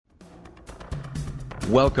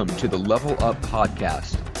Welcome to the Level Up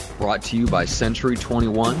Podcast, brought to you by Century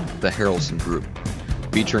 21, the Harrelson Group,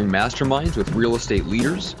 featuring masterminds with real estate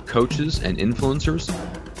leaders, coaches, and influencers,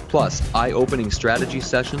 plus eye-opening strategy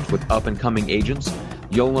sessions with up-and-coming agents.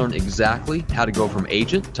 You'll learn exactly how to go from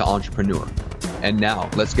agent to entrepreneur. And now,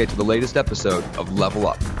 let's get to the latest episode of Level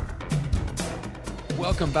Up.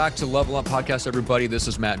 Welcome back to Level Up Podcast, everybody. This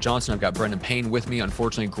is Matt Johnson. I've got Brendan Payne with me.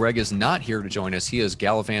 Unfortunately, Greg is not here to join us. He is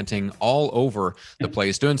gallivanting all over the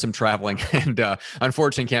place, doing some traveling, and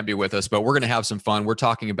unfortunately can't be with us, but we're going to have some fun. We're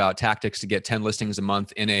talking about tactics to get 10 listings a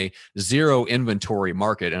month in a zero inventory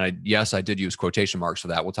market. And I did use quotation marks for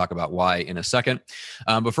that. We'll talk about why in a second.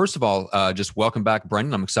 But first of all, just welcome back,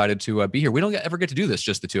 Brendan. I'm excited to be here. We don't ever get to do this,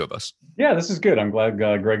 just the two of us. Yeah, this is good. I'm glad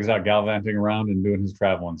Greg's out gallivanting around and doing his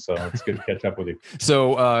traveling. So it's good to catch up with you. So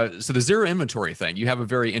the zero inventory thing, you have a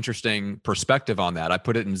very interesting perspective on that. I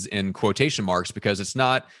put it in quotation marks because it's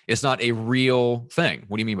not a real thing.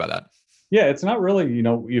 What do you mean by that? Yeah, it's not really,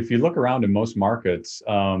 if you look around in most markets,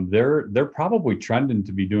 they're probably trending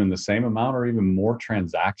to be doing the same amount or even more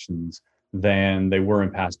transactions than they were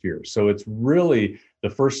in past years. So it's really the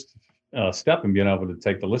first step in being able to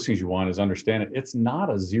take the listings you want is understand it's not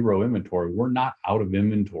a zero inventory. We're not out of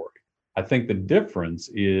inventory. I think the difference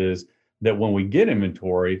is that when we get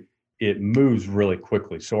inventory, it moves really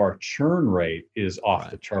quickly. So our churn rate is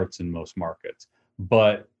off the charts in most markets.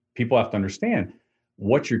 But people have to understand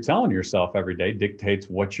what you're telling yourself every day dictates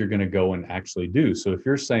what you're going to go and actually do. So if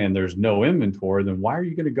you're saying there's no inventory, then why are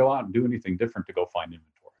you going to go out and do anything different to go find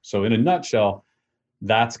inventory? So in a nutshell,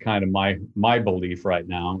 that's kind of my belief right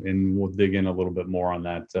now. And we'll dig in a little bit more on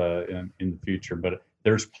that in the future. But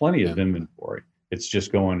there's plenty of inventory. It's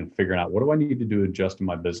just going and figuring out what do I need to do to adjust in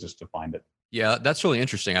my business to find it. Yeah, that's really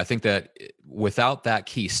interesting. I think that without that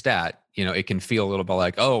key stat, it can feel a little bit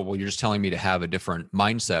like, oh, well, you're just telling me to have a different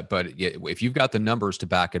mindset. But if you've got the numbers to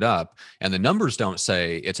back it up, and the numbers don't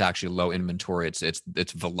say it's actually low inventory, it's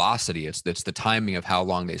velocity, it's the timing of how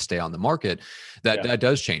long they stay on the market, that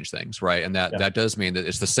does change things, right? And that does mean that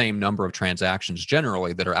it's the same number of transactions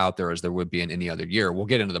generally that are out there as there would be in any other year. We'll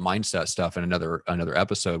get into the mindset stuff in another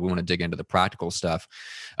episode. We want to dig into the practical stuff.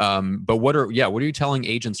 But what are you telling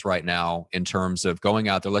agents right now in terms of going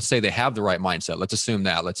out there? Let's say they have the right mindset. Let's assume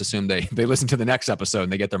they listen to the next episode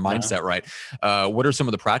and they get their mindset right. What are some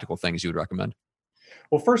of the practical things you would recommend?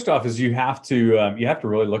 Well, first off is you have to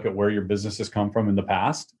really look at where your business has come from in the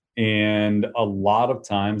past. And a lot of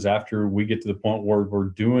times after we get to the point where we're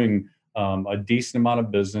doing a decent amount of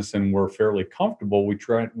business and we're fairly comfortable,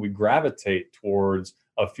 we gravitate towards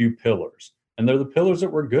a few pillars. And they're the pillars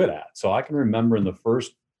that we're good at. So I can remember in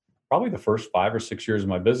probably the first 5 or 6 years of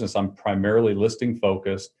my business, I'm primarily listing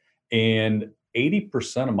focused, and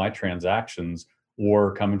 80% of my transactions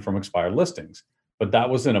were coming from expired listings. But that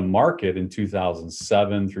was in a market in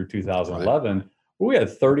 2007 through 2011 where we had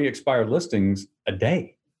 30 expired listings a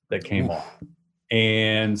day that came on.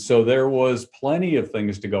 And so there was plenty of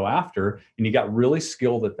things to go after, and you got really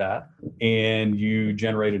skilled at that, and you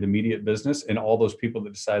generated immediate business, and all those people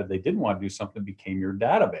that decided they didn't want to do something became your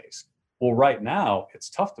database. Well, right now, it's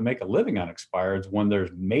tough to make a living on expireds when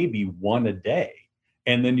there's maybe one a day.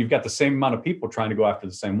 And then you've got the same amount of people trying to go after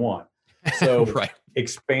the same one. So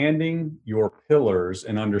expanding your pillars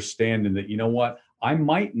and understanding that, I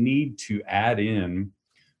might need to add in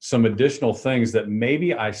some additional things that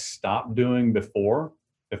maybe I stopped doing before.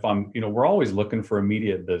 If I'm, we're always looking for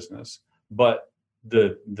immediate business, but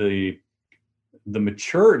the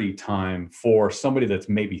maturity time for somebody that's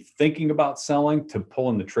maybe thinking about selling to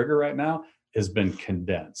pulling the trigger right now has been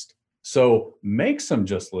condensed. So make some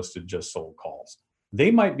just listed, just sold calls. They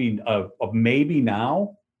might be a maybe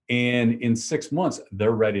now, and in 6 months,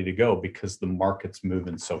 they're ready to go because the market's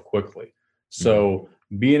moving so quickly. So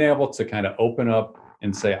being able to kind of open up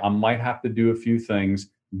and say, I might have to do a few things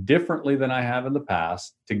differently than I have in the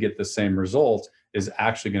past to get the same results is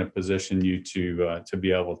actually going to position you to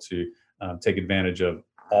be able to take advantage of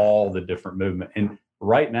all the different movement. And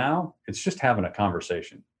right now, it's just having a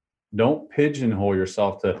conversation. Don't pigeonhole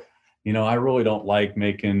yourself to, I really don't like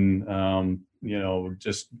making,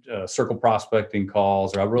 just circle prospecting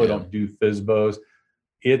calls, or I really don't do FSBOs.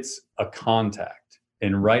 It's a contact.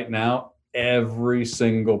 And right now, every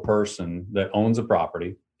single person that owns a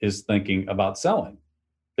property is thinking about selling.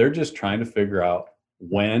 They're just trying to figure out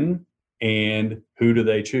when and who do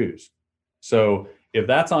they choose. So if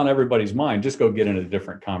that's on everybody's mind, just go get in a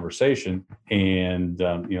different conversation, and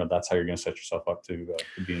that's how you're going to set yourself up to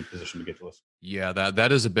be in a position to get to listen. Yeah,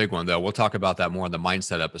 that is a big one though. We'll talk about that more in the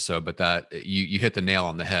mindset episode, but that you hit the nail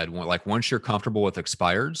on the head. Like once you're comfortable with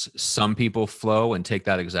expireds, some people flow and take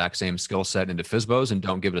that exact same skill set into FSBOs and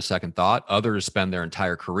don't give it a second thought. Others spend their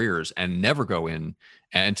entire careers and never go in.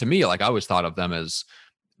 And to me, like I always thought of them as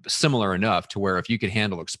similar enough to where if you could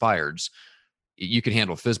handle expireds, you could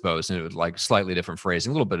handle FSBOs, and it would like slightly different phrasing,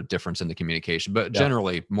 a little bit of difference in the communication, but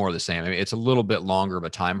generally more the same. I mean, it's a little bit longer of a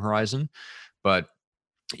time horizon, but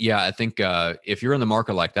yeah, I think if you're in the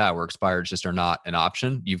market like that, where expireds just are not an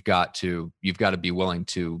option, you've got to be willing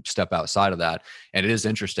to step outside of that. And it is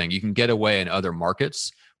interesting. You can get away in other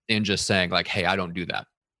markets in just saying like, "Hey, I don't do that.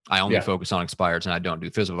 I only focus on expireds and I don't do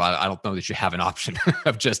physical." I don't know that you have an option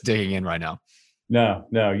of just digging in right now.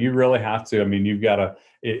 No, you really have to. I mean, you've got to.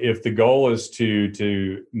 If the goal is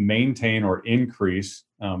to maintain or increase,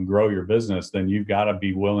 grow your business, then you've got to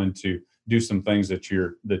be willing to do some things that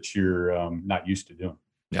you're not used to doing.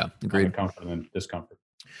 Yeah, agreed. Comfort and discomfort.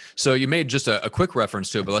 So you made just a quick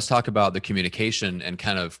reference to it, but let's talk about the communication and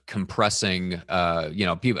kind of compressing,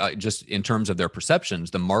 people just in terms of their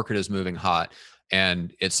perceptions. The market is moving hot,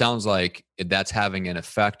 and it sounds like that's having an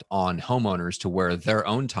effect on homeowners to where their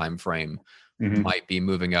own time frame might be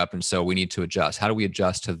moving up, and so we need to adjust. How do we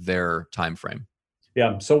adjust to their time frame?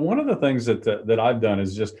 Yeah. So one of the things that I've done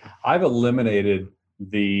is just I've eliminated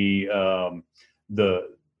the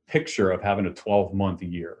picture of having a 12-month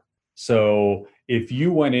year. So if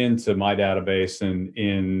you went into my database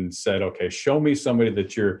and said, okay, show me somebody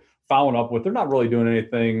that you're following up with, they're not really doing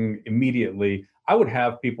anything immediately. I would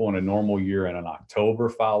have people in a normal year in an October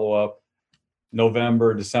follow-up,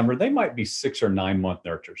 November, December. They might be 6 or 9 month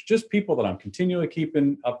nurtures, just people that I'm continually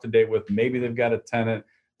keeping up to date with. Maybe they've got a tenant.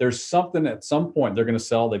 There's something at some point they're going to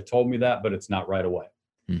sell. They've told me that, but it's not right away.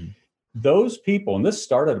 Mm-hmm. Those people, and this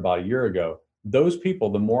started about a year ago, those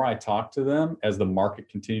people, the more I talked to them as the market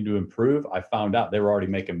continued to improve, I found out they were already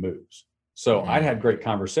making moves. So I'd had great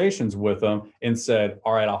conversations with them and said,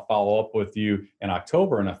 all right, I'll follow up with you in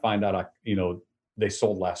October. And I find out, they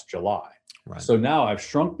sold last July. Right. So now I've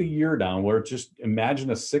shrunk the year down where just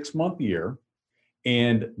imagine a 6-month year.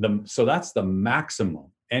 And so that's the maximum.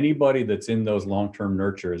 Anybody that's in those long-term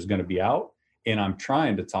nurture is going to be out. And I'm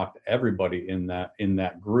trying to talk to everybody in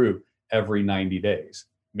that group every 90 days.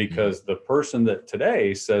 Because the person that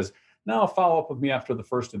today says, no, follow up with me after the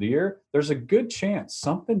first of the year, there's a good chance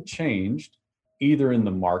something changed either in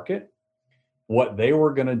the market, what they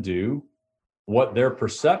were going to do, what their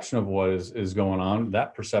perception of what is going on,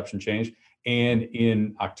 that perception changed. And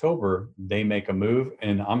in October, they make a move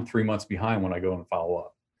and I'm 3 months behind when I go and follow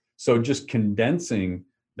up. So just condensing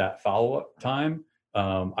that follow-up time,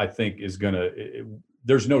 I think is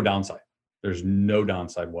there's no downside. There's no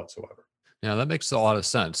downside whatsoever. Yeah, that makes a lot of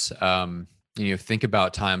sense. Think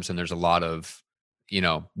about times when there's a lot of,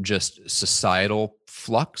 just societal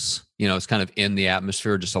flux, it's kind of in the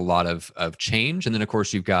atmosphere, just a lot of change. And then of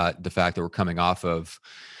course you've got the fact that we're coming off of,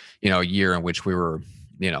 a year in which we were,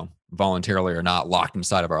 voluntarily or not locked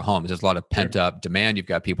inside of our homes. There's a lot of pent up demand. You've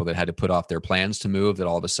got people that had to put off their plans to move that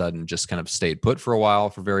all of a sudden just kind of stayed put for a while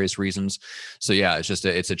for various reasons. So yeah, it's just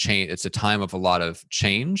it's a change. It's a time of a lot of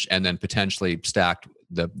change, and then potentially stacked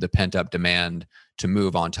the pent up demand to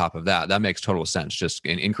move on top of that. That makes total sense. Just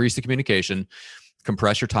increase the communication,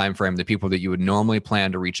 compress your time frame. The people that you would normally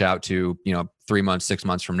plan to reach out to, 3 months, 6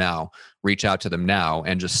 months from now, reach out to them now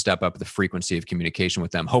and just step up the frequency of communication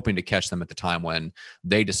with them, hoping to catch them at the time when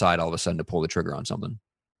they decide all of a sudden to pull the trigger on something.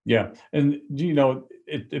 Yeah. And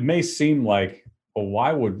it may seem like, well,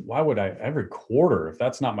 why would I every quarter, if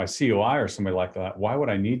that's not my COI or somebody like that, why would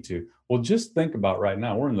I need to? Well, just think about right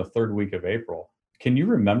now, we're in the 3rd week of April. Can you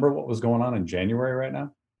remember what was going on in January right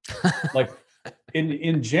now? Like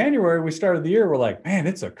in January, we started the year, we're like, man,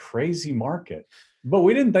 it's a crazy market, but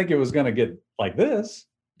we didn't think it was going to get like this.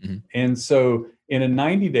 Mm-hmm. And so in a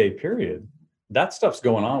 90-day period, that stuff's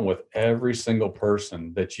going on with every single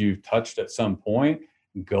person that you've touched at some point.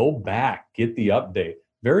 Go back, get the update.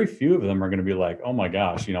 Very few of them are going to be like, oh my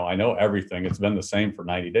gosh, I know everything. It's been the same for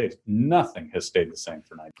 90 days. Nothing has stayed the same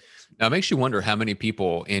for 90 days. Now it makes you wonder how many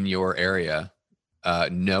people in your area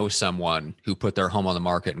know someone who put their home on the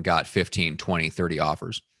market and got 15, 20, 30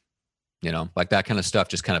 offers, like that kind of stuff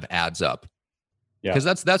just kind of adds up. Yeah.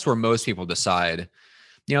 Because that's where most people decide,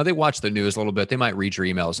 they watch the news a little bit. They might read your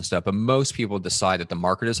emails and stuff, but most people decide that the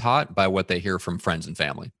market is hot by what they hear from friends and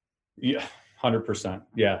family. Yeah. 100%.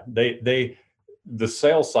 Yeah. The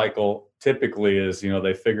sales cycle typically is,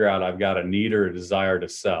 they figure out I've got a need or a desire to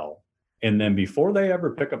sell. And then before they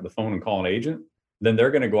ever pick up the phone and call an agent, then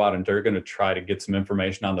they're going to go out and they're going to try to get some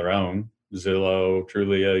information on their own. Zillow,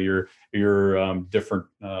 Trulia, your different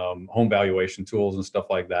home valuation tools and stuff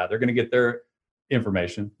like that. They're going to get their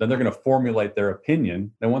information. Then they're going to formulate their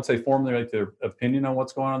opinion. Then once they formulate their opinion on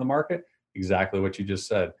what's going on in the market, exactly what you just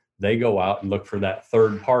said, they go out and look for that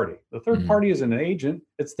third party. The third party is an agent.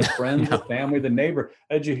 It's the friend, the family, the neighbor.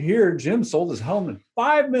 As you hear, Jim sold his home in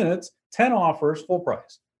 5 minutes, 10 offers, full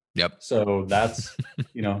price. Yep. So that's,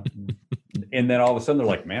 and then all of a sudden they're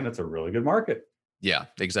like, man, it's a really good market. Yeah,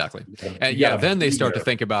 exactly. And then they start to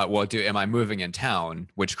think about, well, am I moving in town,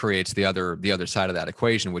 which creates the other side of that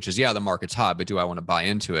equation, which is, the market's hot, but do I want to buy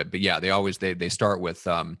into it? But they start with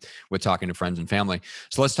talking to friends and family.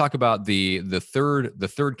 So let's talk about the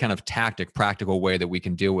third kind of practical way that we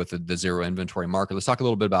can deal with the zero inventory market. Let's talk a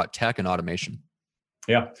little bit about tech and automation.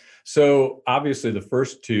 Yeah. So obviously the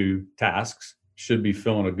first two tasks should be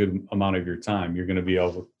filling a good amount of your time. You're going to be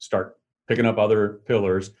able to start picking up other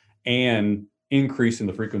pillars and increasing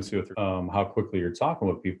the frequency with how quickly you're talking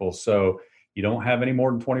with people. So you don't have any more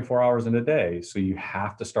than 24 hours in a day. So you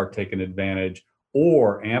have to start taking advantage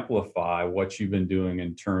or amplify what you've been doing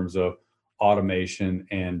in terms of automation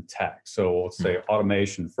and tech. So let's say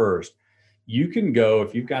automation first. You can go,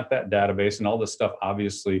 if you've got that database and all this stuff,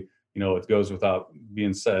 obviously, it goes without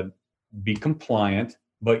being said, be compliant,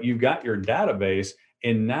 but you've got your database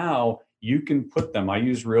and now you can put them. I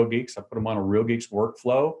use Real Geeks. I put them on a Real Geeks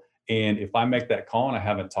workflow. And if I make that call and I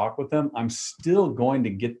haven't talked with them, I'm still going to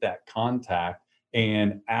get that contact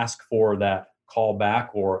and ask for that call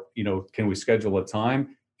back, or, can we schedule a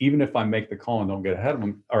time? Even if I make the call and don't get ahead of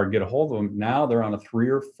them or get a hold of them, now they're on a 3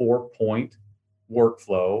 or 4 point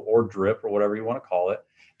workflow or drip or whatever you want to call it.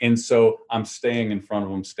 And so I'm staying in front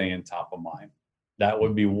of them, staying top of mind. That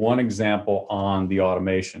would be one example on the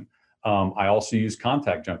automation. I also use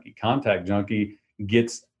Contact Junkie. Contact Junkie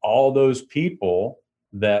gets all those people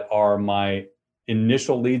that are my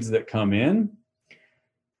initial leads that come in.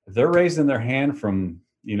 They're raising their hand from,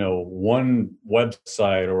 one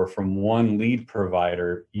website or from one lead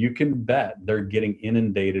provider. You can bet they're getting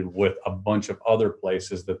inundated with a bunch of other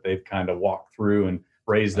places that they've kind of walked through and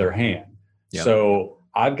raised their hand. Yep. So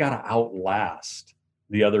I've got to outlast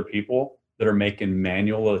the other people that are making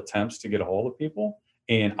manual attempts to get a hold of people.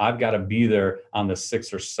 And I've got to be there on the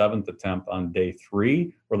 6th or 7th attempt on day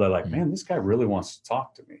 3, where they're like, man, this guy really wants to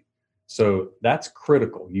talk to me. So that's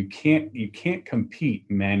critical. You can't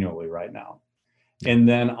compete manually right now. And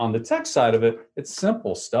then on the tech side of it, it's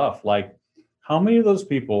simple stuff like, how many of those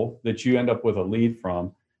people that you end up with a lead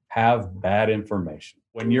from have bad information?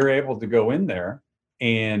 When you're able to go in there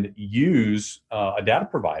and use a data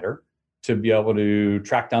provider to be able to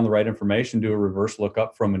track down the right information, do a reverse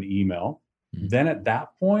lookup from an email, then at that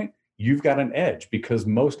point, you've got an edge, because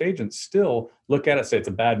most agents still look at it, say it's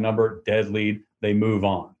a bad number, dead lead, they move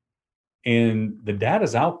on. And the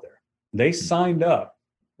data's out there. They signed up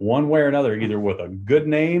one way or another, either with a good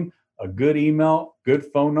name, a good email, good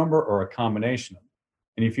phone number, or a combination of them.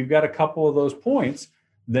 And if you've got a couple of those points,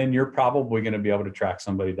 then you're probably going to be able to track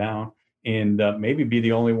somebody down and maybe be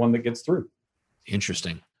the only one that gets through.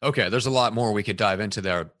 Interesting. Okay, there's a lot more we could dive into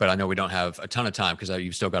there, but I know we don't have a ton of time because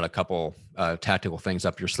you've still got a couple tactical things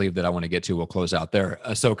up your sleeve that I want to get to. We'll close out there.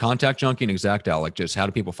 So Contact Junkie and ExactDial, like, just how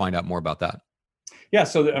do people find out more about that? Yeah,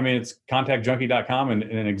 so it's contactjunkie.com and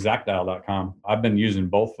ExactDial.com. I've been using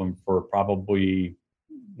both of them for probably,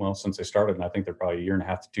 since they started, and I think they're probably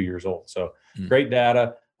 1.5 to 2 years old. So great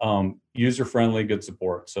data, user-friendly, good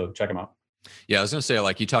support. So check them out. Yeah, I was going to say,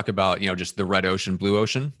 like, you talk about, just the red ocean, blue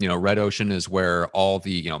ocean. Red ocean is where all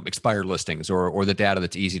the, expired listings or the data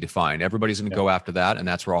that's easy to find. Everybody's going to go after that, and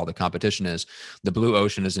that's where all the competition is. The blue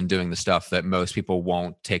ocean is in doing the stuff that most people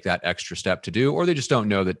won't take that extra step to do, or they just don't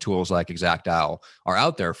know that tools like ExactDial are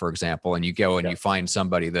out there, for example. And you go and you find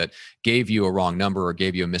somebody that gave you a wrong number or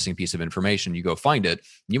gave you a missing piece of information. You go find it.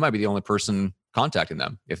 You might be the only person contacting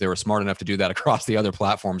them. If they were smart enough to do that across the other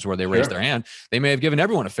platforms where they raised their hand, they may have given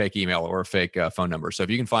everyone a fake email or a fake phone number. So if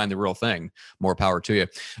you can find the real thing, more power to you.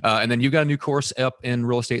 And then you've got a new course up in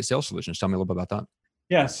real estate sales solutions. Tell me a little bit about that.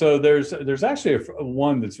 Yeah, so there's actually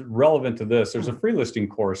one that's relevant to this. There's a free listing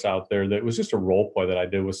course out there that was just a role play that I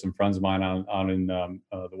did with some friends of mine on in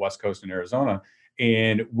the West Coast in Arizona.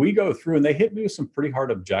 And we go through, and they hit me with some pretty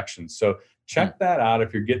hard objections. So check that out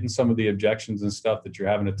if you're getting some of the objections and stuff that you're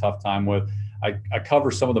having a tough time with. I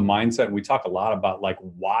cover some of the mindset, and we talk a lot about, like,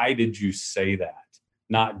 why did you say that?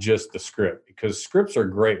 Not just the script, because scripts are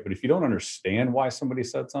great, but if you don't understand why somebody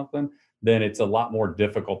said something, then it's a lot more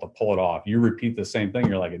difficult to pull it off. You repeat the same thing,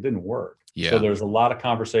 you're like, it didn't work. Yeah. So there's a lot of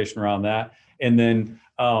conversation around that. And then,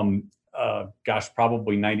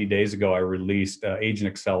 probably 90 days ago, I released Agent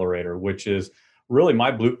Accelerator, which is really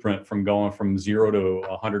my blueprint from going from 0 to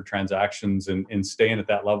 100 transactions and staying at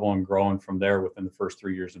that level and growing from there within the first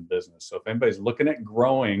 3 years in business. So if anybody's looking at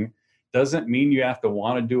growing, doesn't mean you have to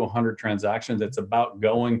want to do 100 transactions. It's about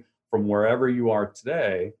going from wherever you are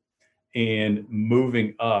today and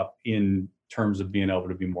moving up in terms of being able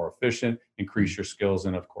to be more efficient, increase your skills,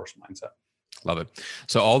 and of course, mindset. Love it.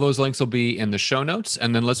 So all those links will be in the show notes.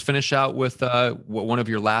 And then let's finish out with one of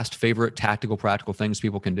your last favorite tactical, practical things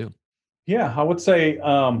people can do. Yeah, I would say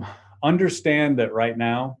understand that right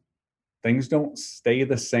now, things don't stay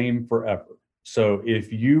the same forever. So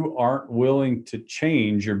if you aren't willing to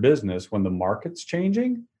change your business when the market's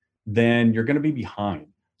changing, then you're going to be behind.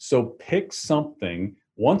 So pick something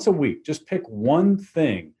once a week. Just pick one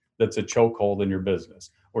thing that's a chokehold in your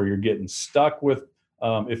business, or you're getting stuck with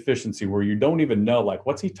efficiency, where you don't even know, like,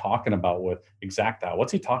 what's he talking about with Exactile?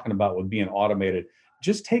 What's he talking about with being automated?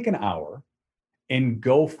 Just take an hour and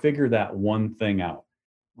go figure that one thing out.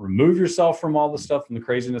 Remove yourself from all the stuff and the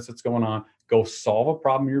craziness that's going on. Go solve a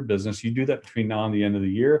problem in your business. You do that between now and the end of the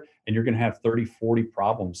year, and you're going to have 30, 40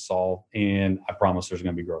 problems solved. And I promise there's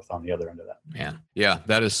going to be growth on the other end of that. Man. Yeah,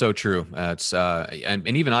 that is so true. It's and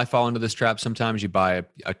even I fall into this trap. Sometimes you buy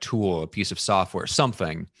a tool, a piece of software,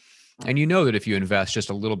 something, and you know that if you invest just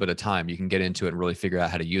a little bit of time, you can get into it and really figure out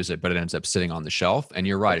how to use it, but it ends up sitting on the shelf. And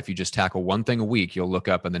you're right. If you just tackle one thing a week, you'll look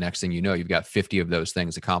up and the next thing you know, you've got 50 of those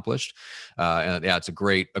things accomplished. And yeah, it's a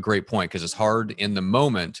great point, because it's hard in the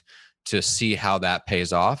moment to see how that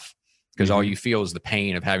pays off, because all you feel is the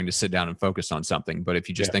pain of having to sit down and focus on something. But if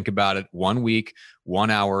you just think about it, 1 week,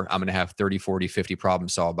 1 hour, I'm going to have 30, 40, 50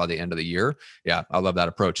 problems solved by the end of the year. Yeah, I love that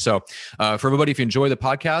approach. So for everybody, if you enjoy the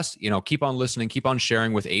podcast, keep on listening, keep on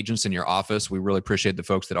sharing with agents in your office. We really appreciate the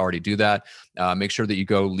folks that already do that. Make sure that you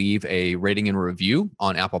go leave a rating and review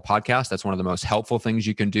on Apple Podcasts. That's one of the most helpful things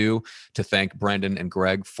you can do to thank Brendan and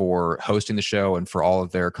Greg for hosting the show and for all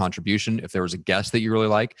of their contribution. If there was a guest that you really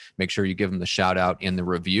like, make sure you give them the shout out in the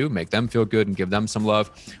review, make them feel good and give them some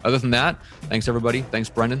love. Other than that, thanks everybody. Thanks,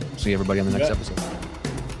 Brendan. See everybody on the next episode.